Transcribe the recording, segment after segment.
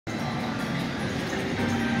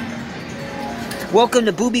Welcome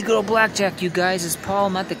to Booby Girl Blackjack, you guys. It's Paul.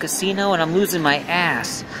 I'm at the casino and I'm losing my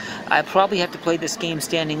ass. I probably have to play this game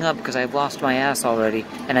standing up because I've lost my ass already.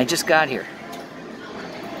 And I just got here.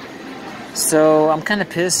 So I'm kind of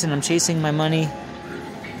pissed and I'm chasing my money.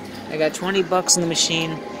 I got 20 bucks in the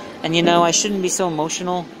machine. And you know, I shouldn't be so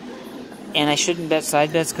emotional. And I shouldn't bet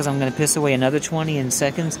side bets because I'm going to piss away another 20 in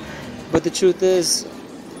seconds. But the truth is,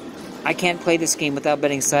 I can't play this game without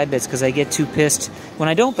betting side bets because I get too pissed when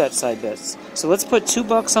I don't bet side bets. So let's put 2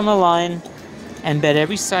 bucks on the line and bet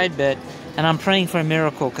every side bet. And I'm praying for a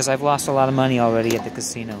miracle because I've lost a lot of money already at the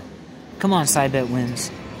casino. Come on, side bet wins.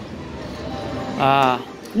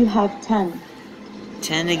 You have 10.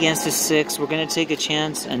 10 against a 6. We're going to take a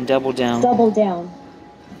chance and double down. Double down.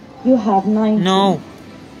 You have 9. No.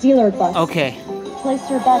 Dealer bust. Okay. Place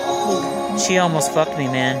your bet, please. She almost fucked me,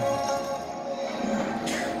 man.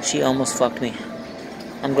 She almost fucked me.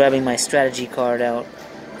 I'm grabbing my strategy card out.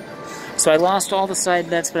 So I lost all the side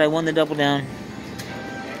bets, but I won the double down.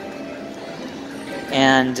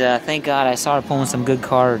 And thank God I saw her pulling some good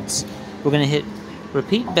cards. We're going to hit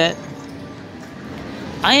repeat bet.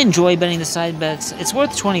 I enjoy betting the side bets. It's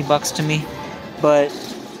worth 20 bucks to me. But,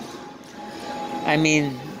 I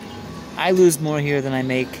mean, I lose more here than I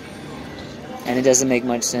make. And it doesn't make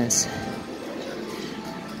much sense.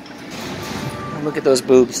 Look at those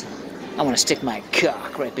boobs. I want to stick my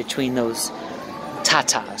cock right between those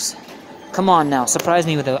tatas. Come on now, surprise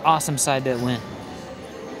me with an awesome side bet win.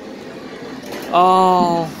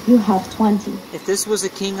 Oh. You have 20. If this was a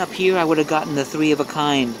king up here, I would have gotten the 3 of a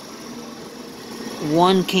kind.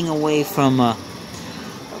 1 king away from a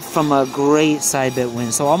great side bet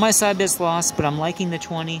win. So all my side bets lost, but I'm liking the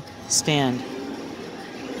 20. Stand.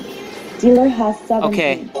 Dealer has 17.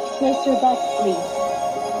 Okay. Place your bet, please.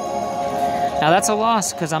 Now that's a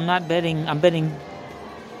loss because I'm not betting. I'm betting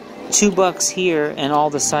 2 bucks here and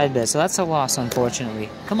all the side bets. So that's a loss,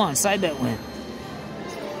 unfortunately. Come on, side bet win.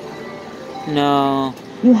 No.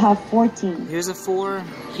 You have 14. Here's a 4.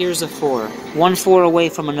 Here's a 4. 1 4 away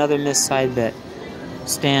from another missed side bet.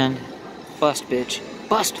 Stand. Bust, bitch.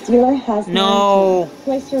 Bust. Dealer has 19. No.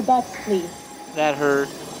 Place your bets, please. That hurt.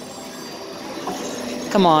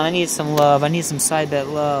 Come on, I need some love. I need some side bet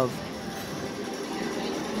love.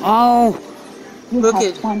 Oh. Look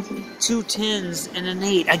at 20. 2 10s and an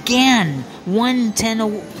 8. Again! 1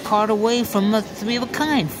 10 card away from a 3 of a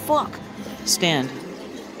kind. Fuck! Stand.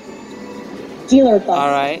 Dealer bust.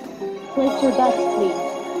 Alright. Place your bets, please.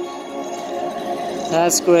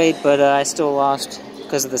 That's great, but I still lost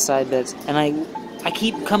because of the side bets. And I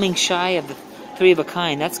keep coming shy of the 3 of a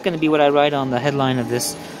kind. That's going to be what I write on the headline of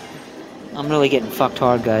this. I'm really getting fucked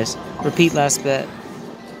hard, guys. Repeat last bet.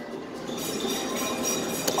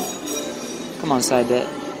 Come on, side bet.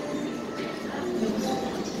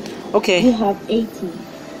 Okay. You have 18.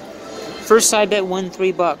 First side bet won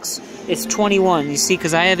 3 bucks. It's 21. You see,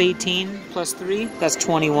 because I have 18 plus 3, that's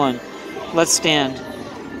 21. Let's stand.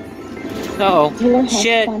 Uh-oh.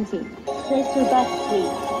 Shit. 20. Place your bet,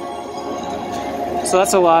 please. So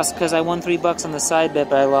that's a loss because I won 3 bucks on the side bet,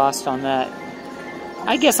 but I lost on that.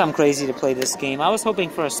 I guess I'm crazy to play this game. I was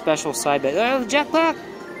hoping for a special side bet. Jackpot!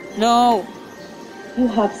 No. You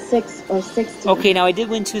have 6 or 16. Okay, now I did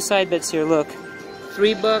win 2 side bets here. Look,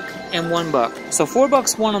 3 buck and 1 buck. So 4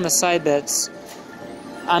 bucks won on the side bets.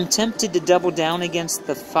 I'm tempted to double down against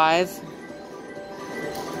the 5,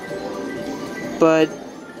 but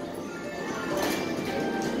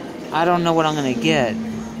I don't know what I'm gonna get.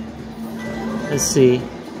 Let's see.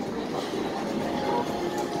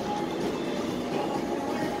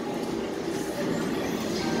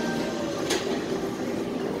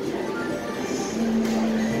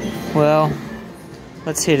 Well,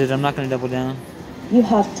 let's hit it. I'm not going to double down. You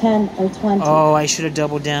have 10 or 20. Oh, I should have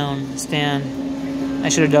doubled down. Stan. I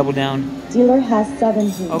should have doubled down. Dealer has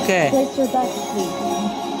 17. Okay. Place your bet, please.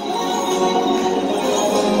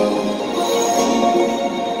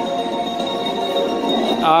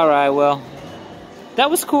 Alright, well. That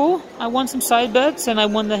was cool. I won some side bets and I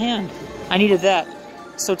won the hand. I needed that.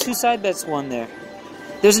 So 2 side bets won there.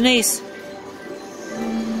 There's an ace.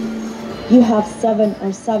 You have 7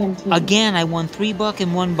 or 17. Again, I won 3 buck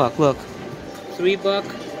and 1 buck. Look. 3 buck,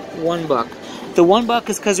 1 buck. The 1 buck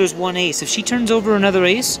is because there's 1 ace. If she turns over another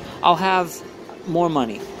ace, I'll have more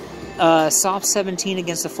money. Soft 17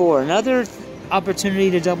 against the 4. Another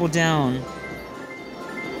opportunity to double down.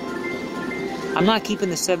 I'm not keeping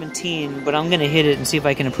the 17, but I'm going to hit it and see if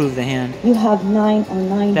I can improve the hand. You have 9 or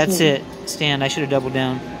 19. That's it. Stan, I should have doubled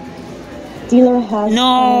down. Dealer has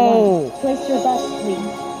No! 21. Place your bet,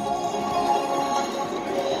 please.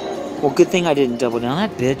 Well, good thing I didn't double down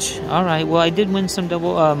that bitch. Alright, well, I did win some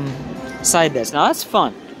double, side bets. Now, that's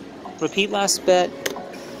fun. Repeat last bet.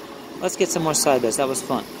 Let's get some more side bets. That was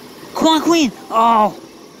fun. Come on, queen. Oh.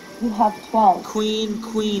 You have 12. Queen,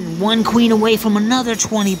 queen. One queen away from another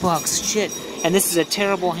 20 bucks. Shit. And this is a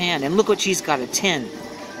terrible hand. And look what she's got, a 10.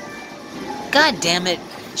 God damn it.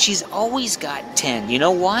 She's always got 10. You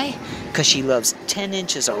know why? Because she loves 10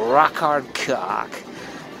 inches of rock-hard cock.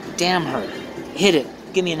 Damn her. Hit it.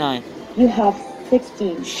 Give me a 9. You have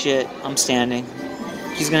 16. Shit. I'm standing.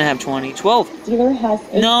 She's going to have 20. 12. Dealer has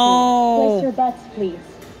 18. No. Place your bets, please.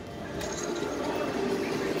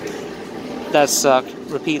 That sucked.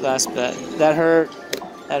 Repeat last bet. That hurt.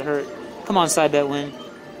 That hurt. Come on, side bet win.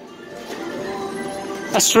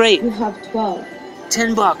 A straight. You have 12.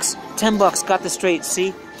 10 bucks. 10 bucks. Got the straight.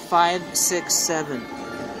 See? 5, 6, 7.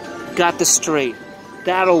 Got the straight.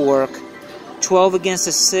 That'll work. 12 against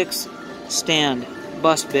a 6. Stand.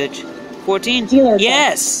 Bust, bitch. 14? Dealer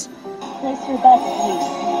yes! Place your bets,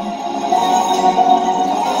 please.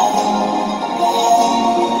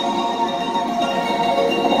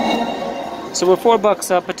 So we're 4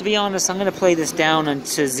 bucks up, but to be honest, I'm going to play this down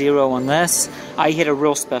to 0 unless I hit a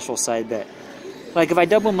real special side bet. Like, if I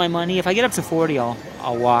double my money, if I get up to 40, I'll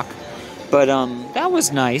walk. But, that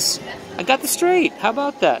was nice. I got the straight. How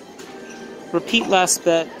about that? Repeat last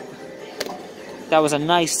bet. That was a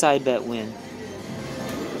nice side bet win.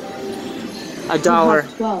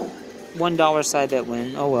 $1. $1 side bet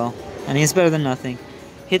win. Oh well. I mean, it's better than nothing.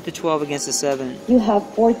 Hit the 12 against the 7. You have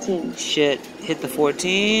 14. Shit. Hit the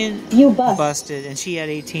 14. You bust. Busted. And she had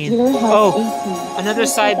 18. Dealer has Oh! 18. Another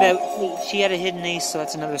Place side your bet. bets, please. She had a hidden ace, so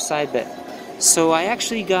that's another side bet. So I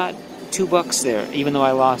actually got 2 bucks there, even though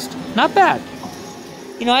I lost. Not bad.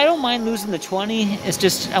 You know, I don't mind losing the 20. It's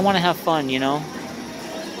just, I want to have fun, you know?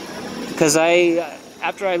 Because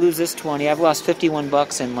after I lose this 20, I've lost 51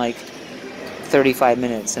 bucks in like 35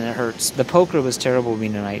 minutes, and it hurts. The poker was terrible to me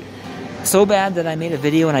tonight. So bad that I made a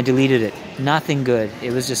video and I deleted it. Nothing good.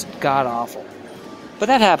 It was just god-awful. But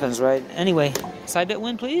that happens, right? Anyway, side bet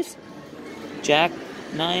win, please. Jack,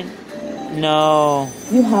 9. No.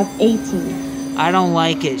 You have 18. I don't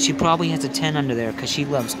like it. She probably has a 10 under there because she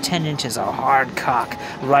loves 10 inches of hard cock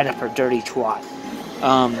right up her dirty twat.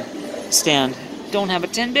 Stand. Don't have a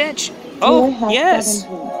 10, bitch. Oh, yes.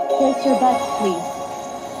 17. Place your bets, please.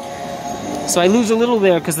 So I lose a little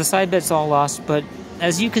there because the side bet's all lost, but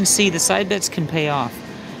as you can see, the side bets can pay off.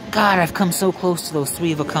 God, I've come so close to those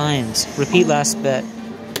 3 of a kinds. Repeat last bet.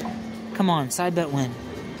 Come on, side bet win.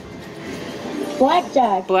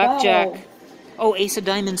 Blackjack. Blackjack. Wow. Oh, Ace of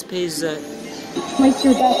Diamonds pays. Place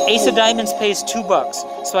your bets, Ace of please. Diamonds pays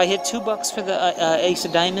 $2. So I hit $2 for the Ace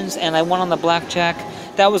of Diamonds, and I won on the Blackjack.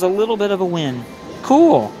 That was a little bit of a win.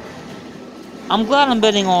 Cool. I'm glad I'm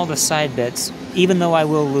betting all the side bets, even though I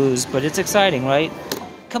will lose, but it's exciting, right?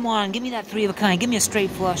 Come on, give me that 3 of a kind. Give me a straight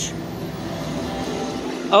flush.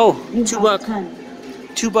 Oh, You $2. have 10.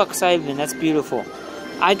 $2 side win. That's beautiful.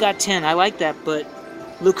 I got 10. I like that, but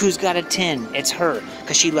look who's got a 10. It's her,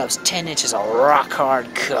 because she loves 10 inches of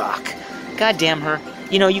rock-hard cock. God damn her.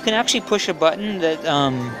 You know, you can actually push a button that,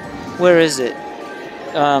 where is it?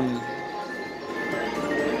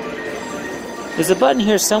 There's a button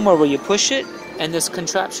here somewhere where you push it, and this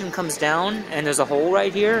contraption comes down, and there's a hole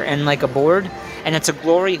right here, and like a board, and it's a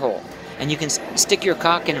glory hole. And you can stick your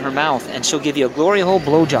cock in her mouth, and she'll give you a glory hole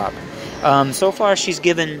blowjob. So far, she's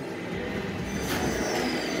given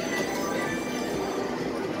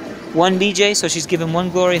 1 BJ, so she's given 1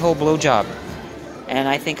 glory hole blowjob. And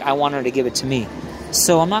I think I want her to give it to me.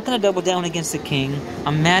 So I'm not going to double down against the king.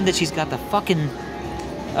 I'm mad that she's got the fucking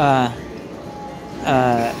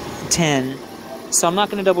 10. So I'm not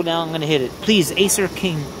going to double down. I'm going to hit it. Please, ace or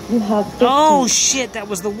king. You have 15. Oh, shit. That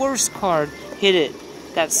was the worst card. Hit it.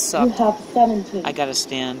 That You sucked. have 17. I got to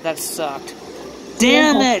stand. That sucked. You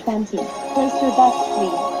Damn have it. 20. Place your bets,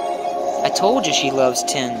 please. I told you she loves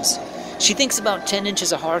 10s. She thinks about 10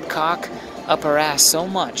 inches of hard cock up her ass so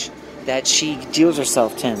much that she deals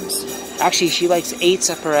herself 10s. Actually, she likes 8s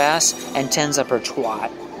up her ass and 10s up her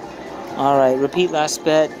twat. Alright, repeat last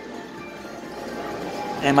bet.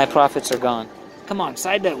 And my profits are gone. Come on,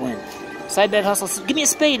 side bet win. Side bet hustle. Give me a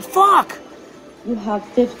spade. Fuck! You have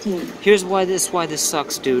 15. Here's why this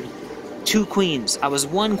sucks, dude. 2 queens. I was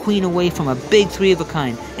 1 queen away from a big 3 of a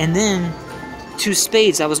kind. And then 2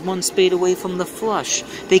 spades. I was 1 spade away from the flush.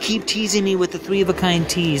 They keep teasing me with the 3 of a kind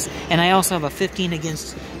tease. And I also have a 15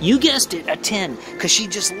 against, you guessed it, a 10. Because she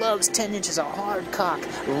just loves 10 inches of hard cock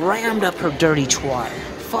rammed up her dirty twat.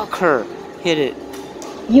 Fuck her. Hit it.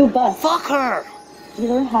 You bust. Fuck her!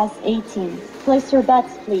 Dealer has 18. Place your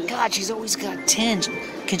bets, please. God, she's always got 10.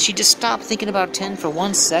 Can she just stop thinking about 10 for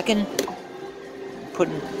 1 second?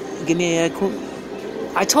 Give me a...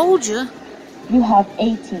 I told you. You have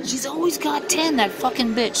 18. She's always got 10, that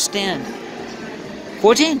fucking bitch. Stand.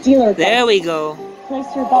 14? Dealer There bet. we go. Place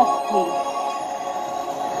your bets, please.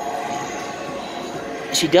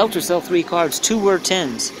 She dealt herself 3 cards. 2 were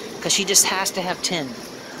 10s. Because she just has to have 10.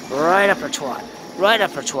 Right up her twat. Right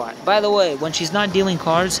up her twat. By the way, when she's not dealing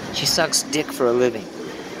cards, she sucks dick for a living.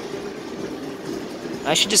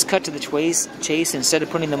 I should just cut to the chase instead of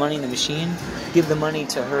putting the money in the machine. Give the money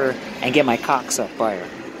to her and get my cock sucked by her.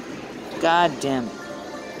 God damn it.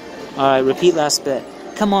 Alright, repeat last bet.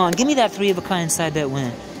 Come on, give me that 3 of a kind side bet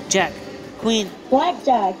win. Jack, Queen.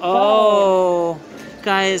 Blackjack. Oh,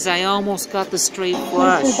 guys, I almost got the straight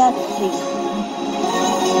flush. Place your bets, please.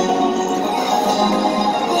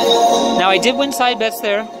 Now, I did win side bets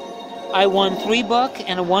there. I won $3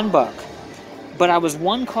 and a $1. But I was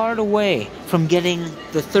 1 card away from getting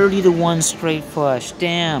the 30-to-1 straight flush.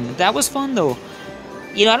 Damn, that was fun though.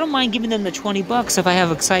 You know, I don't mind giving them the $20 if I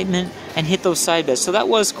have excitement and hit those side bets. So that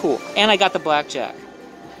was cool. And I got the blackjack.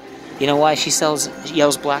 You know why she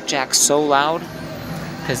yells blackjack so loud?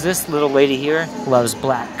 Because this little lady here loves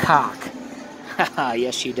black cock. Haha,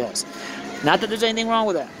 yes she does. Not that there's anything wrong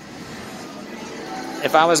with that.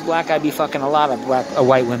 If I was black, I'd be fucking a lot of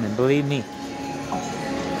white women, believe me.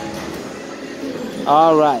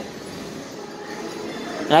 Alright.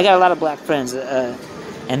 And I got a lot of black friends,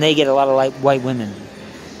 and they get a lot of white women.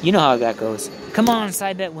 You know how that goes. Come on,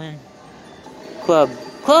 side bet win. Club.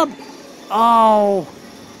 Club! Oh!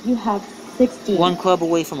 You have 16. 1 club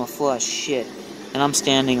away from a flush. Shit. And I'm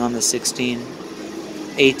standing on the 16.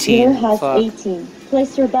 18. Dealer has Fuck. 18.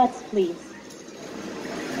 Place your bets, please.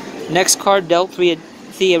 Next card dealt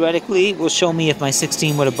theoretically will show me if my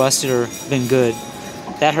 16 would have busted or been good.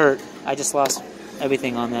 That hurt. I just lost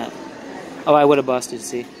everything on that. Oh, I would have busted,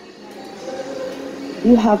 see?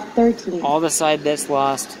 You have 13. All the side bets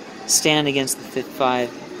lost. Stand against the 5.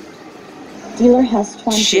 Dealer has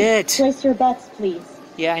 20. Shit! Place your bets, please.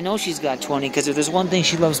 Yeah, I know she's got 20, because if there's one thing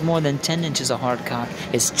she loves more than 10 inches of hard cock,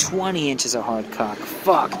 it's 20 inches of hard cock.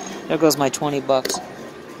 Fuck! There goes my $20.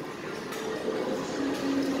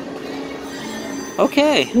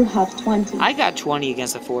 Okay. You have 20. I got 20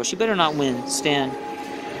 against the 4. She better not win. Stand.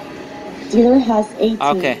 Dealer has 18.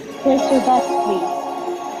 Okay. Place your bets, please.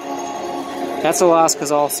 That's a loss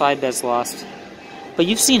because all side bets lost. But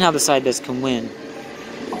you've seen how the side bets can win.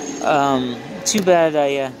 Too bad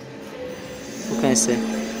I, what can I say?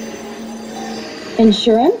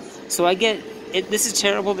 Insurance? So I get, this is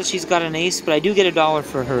terrible that she's got an ace, but I do get $1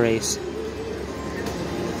 for her ace.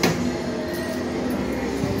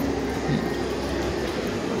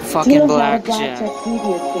 Fucking Dealer had a blackjack. blackjack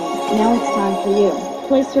previously. Now it's time for you.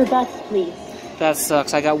 Place your bets, please. That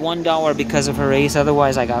sucks. I got $1 because of her ace.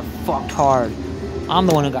 Otherwise, I got fucked hard. I'm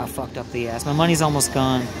the one who got fucked up the ass. My money's almost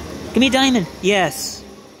gone. Give me a diamond. Yes.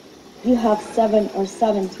 You have 7 or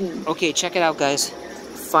 17. Okay, check it out, guys.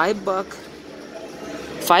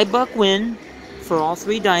 $5 win for all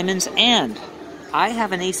 3 diamonds, and I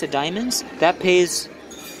have an ace of diamonds. That pays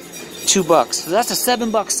 $2. So that's a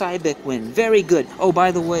 $7 side bet win. Very good. Oh, by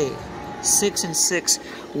the way, 6 and 6,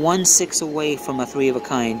 1 6 away from a 3 of a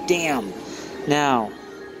kind. Damn. Now,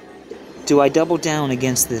 do I double down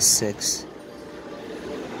against this 6?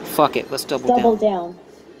 Fuck it, let's double down.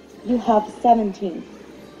 You have 17.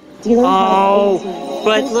 Dealer has 18.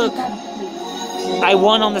 But Place look, your bets, please. I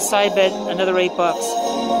won on the side bet another $8.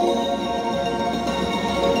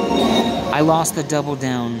 I lost the double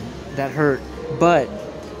down. That hurt. But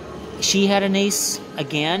she had an ace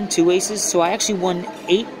again, 2 aces, so I actually won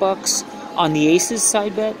 $8 on the aces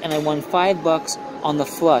side bet, and I won $5 on the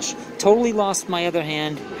flush. Totally lost my other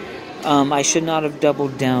hand. I should not have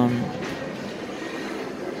doubled down.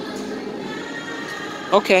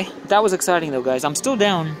 Okay, that was exciting though, guys. I'm still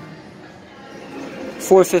down.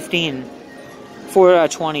 415.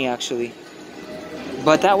 420 actually.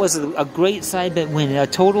 But that was a great side bet win. A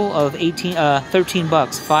total of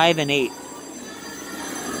 $13, 5 and 8.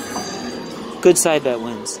 Good side bet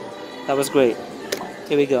wins. That was great.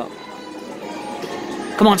 Here we go.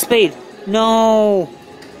 Come on, spade. No.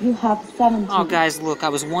 You have 17. Oh, guys, look. I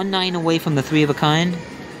was 1-9 away from the 3 of a kind.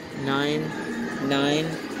 9, 9.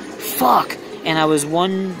 Fuck. And I was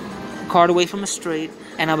 1 card away from a straight.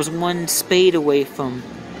 And I was 1 spade away from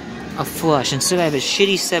a flush. Instead, I have a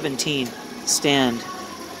shitty 17. Stand.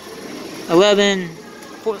 11.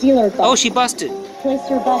 4. Dealer bets. Oh, she busted. Place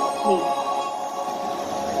your bets, please.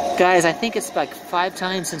 Guys, I think it's like 5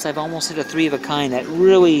 times since I've almost hit a 3 of a kind. That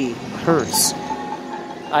really hurts.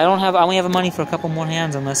 I only have money for a couple more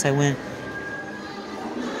hands unless I win.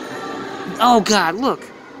 Oh God, look.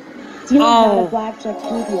 Dealer had a blackjack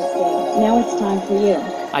previously. Now it's time for you.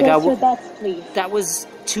 Place your bets, please. That was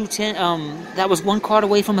that was one card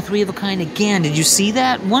away from a 3 of a kind again. Did you see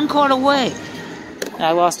that? One card away.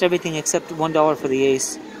 I lost everything except $1 for the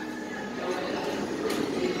ace.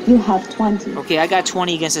 You have 20. Okay, I got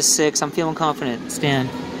 20 against a 6. I'm feeling confident. Stand.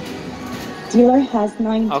 Dealer has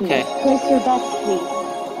 19. Okay. Place your bets, please.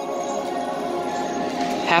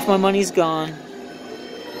 Half my money's gone.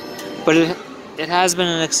 But it has been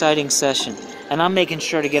an exciting session. And I'm making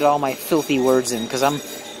sure to get all my filthy words in, because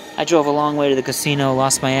I drove a long way to the casino,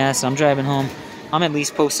 lost my ass, and I'm driving home. I'm at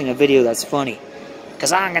least posting a video that's funny.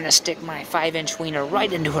 Because I'm going to stick my 5-inch wiener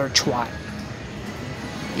right into her twat.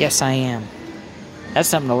 Yes, I am. That's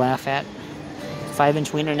something to laugh at.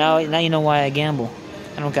 5-inch wiener. Now you know why I gamble.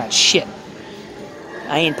 I don't got shit.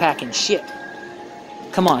 I ain't packing shit.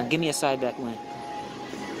 Come on, give me a side bet win.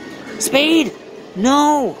 Spade!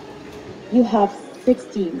 No! You have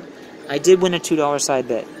 16. I did win a $2 side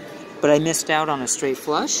bet. But I missed out on a straight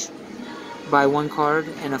flush by 1 card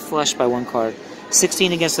and a flush by 1 card.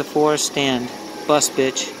 16 against a 4, stand. Bust,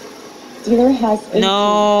 bitch. Dealer has 18.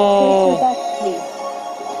 No! Place your bets,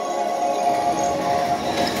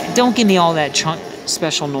 please. Don't give me all that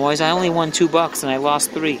special noise. I only won $2 and I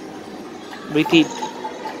lost 3. Repeat.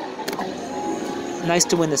 Nice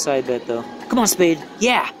to win the side bet, though. Come on, Spade.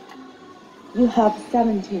 Yeah! You have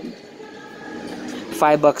 17.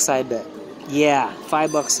 $5 side bet. Yeah,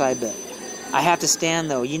 $5 side bet. I have to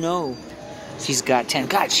stand, though. You know she's got 10.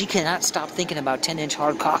 God, she cannot stop thinking about 10-inch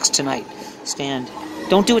hard cocks tonight. Stand.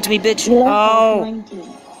 Don't do it to me, bitch. Oh! 19.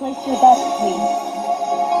 Place your bets, please.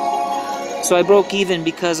 So I broke even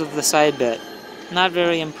because of the side bet. Not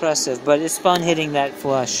very impressive, but it's fun hitting that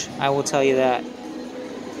flush. I will tell you that.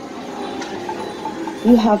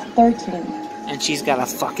 You have 13. And she's got a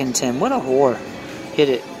fucking 10. What a whore. Hit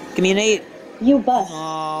it. Give me an 8. You bust.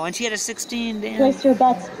 Oh, and she had a 16. Damn. Place your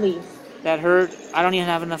bets, please. That hurt. I don't even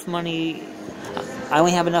have enough money. I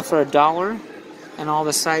only have enough for $1 and all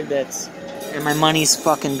the side bets. And my money's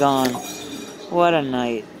fucking gone. What a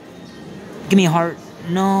night. Give me a heart.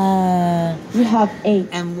 No. You have 8.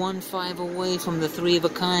 And 1-5 away from the 3 of a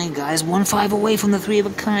kind, guys. 1-5 away from the 3 of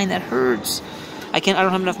a kind. That hurts. I don't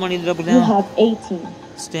have enough money to double down. You have 18.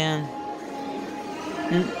 Stan.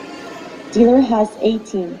 Dealer has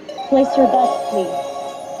 18. Place your bets, please.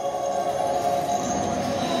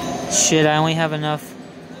 Shit, I only have enough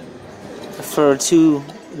for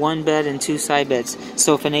 1 bet and 2 side bets.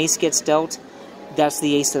 So if an ace gets dealt, that's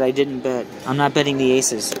the ace that I didn't bet. I'm not betting the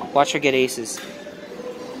aces. Watch her get aces.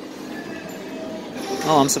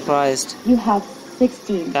 Oh, I'm surprised. You have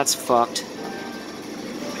 16. That's fucked.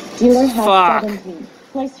 Dealer has Fuck. 17.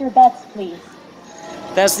 Place your bets, please.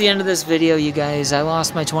 That's the end of this video, you guys. I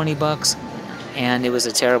lost my $20, and it was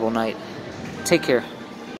a terrible night. Take care.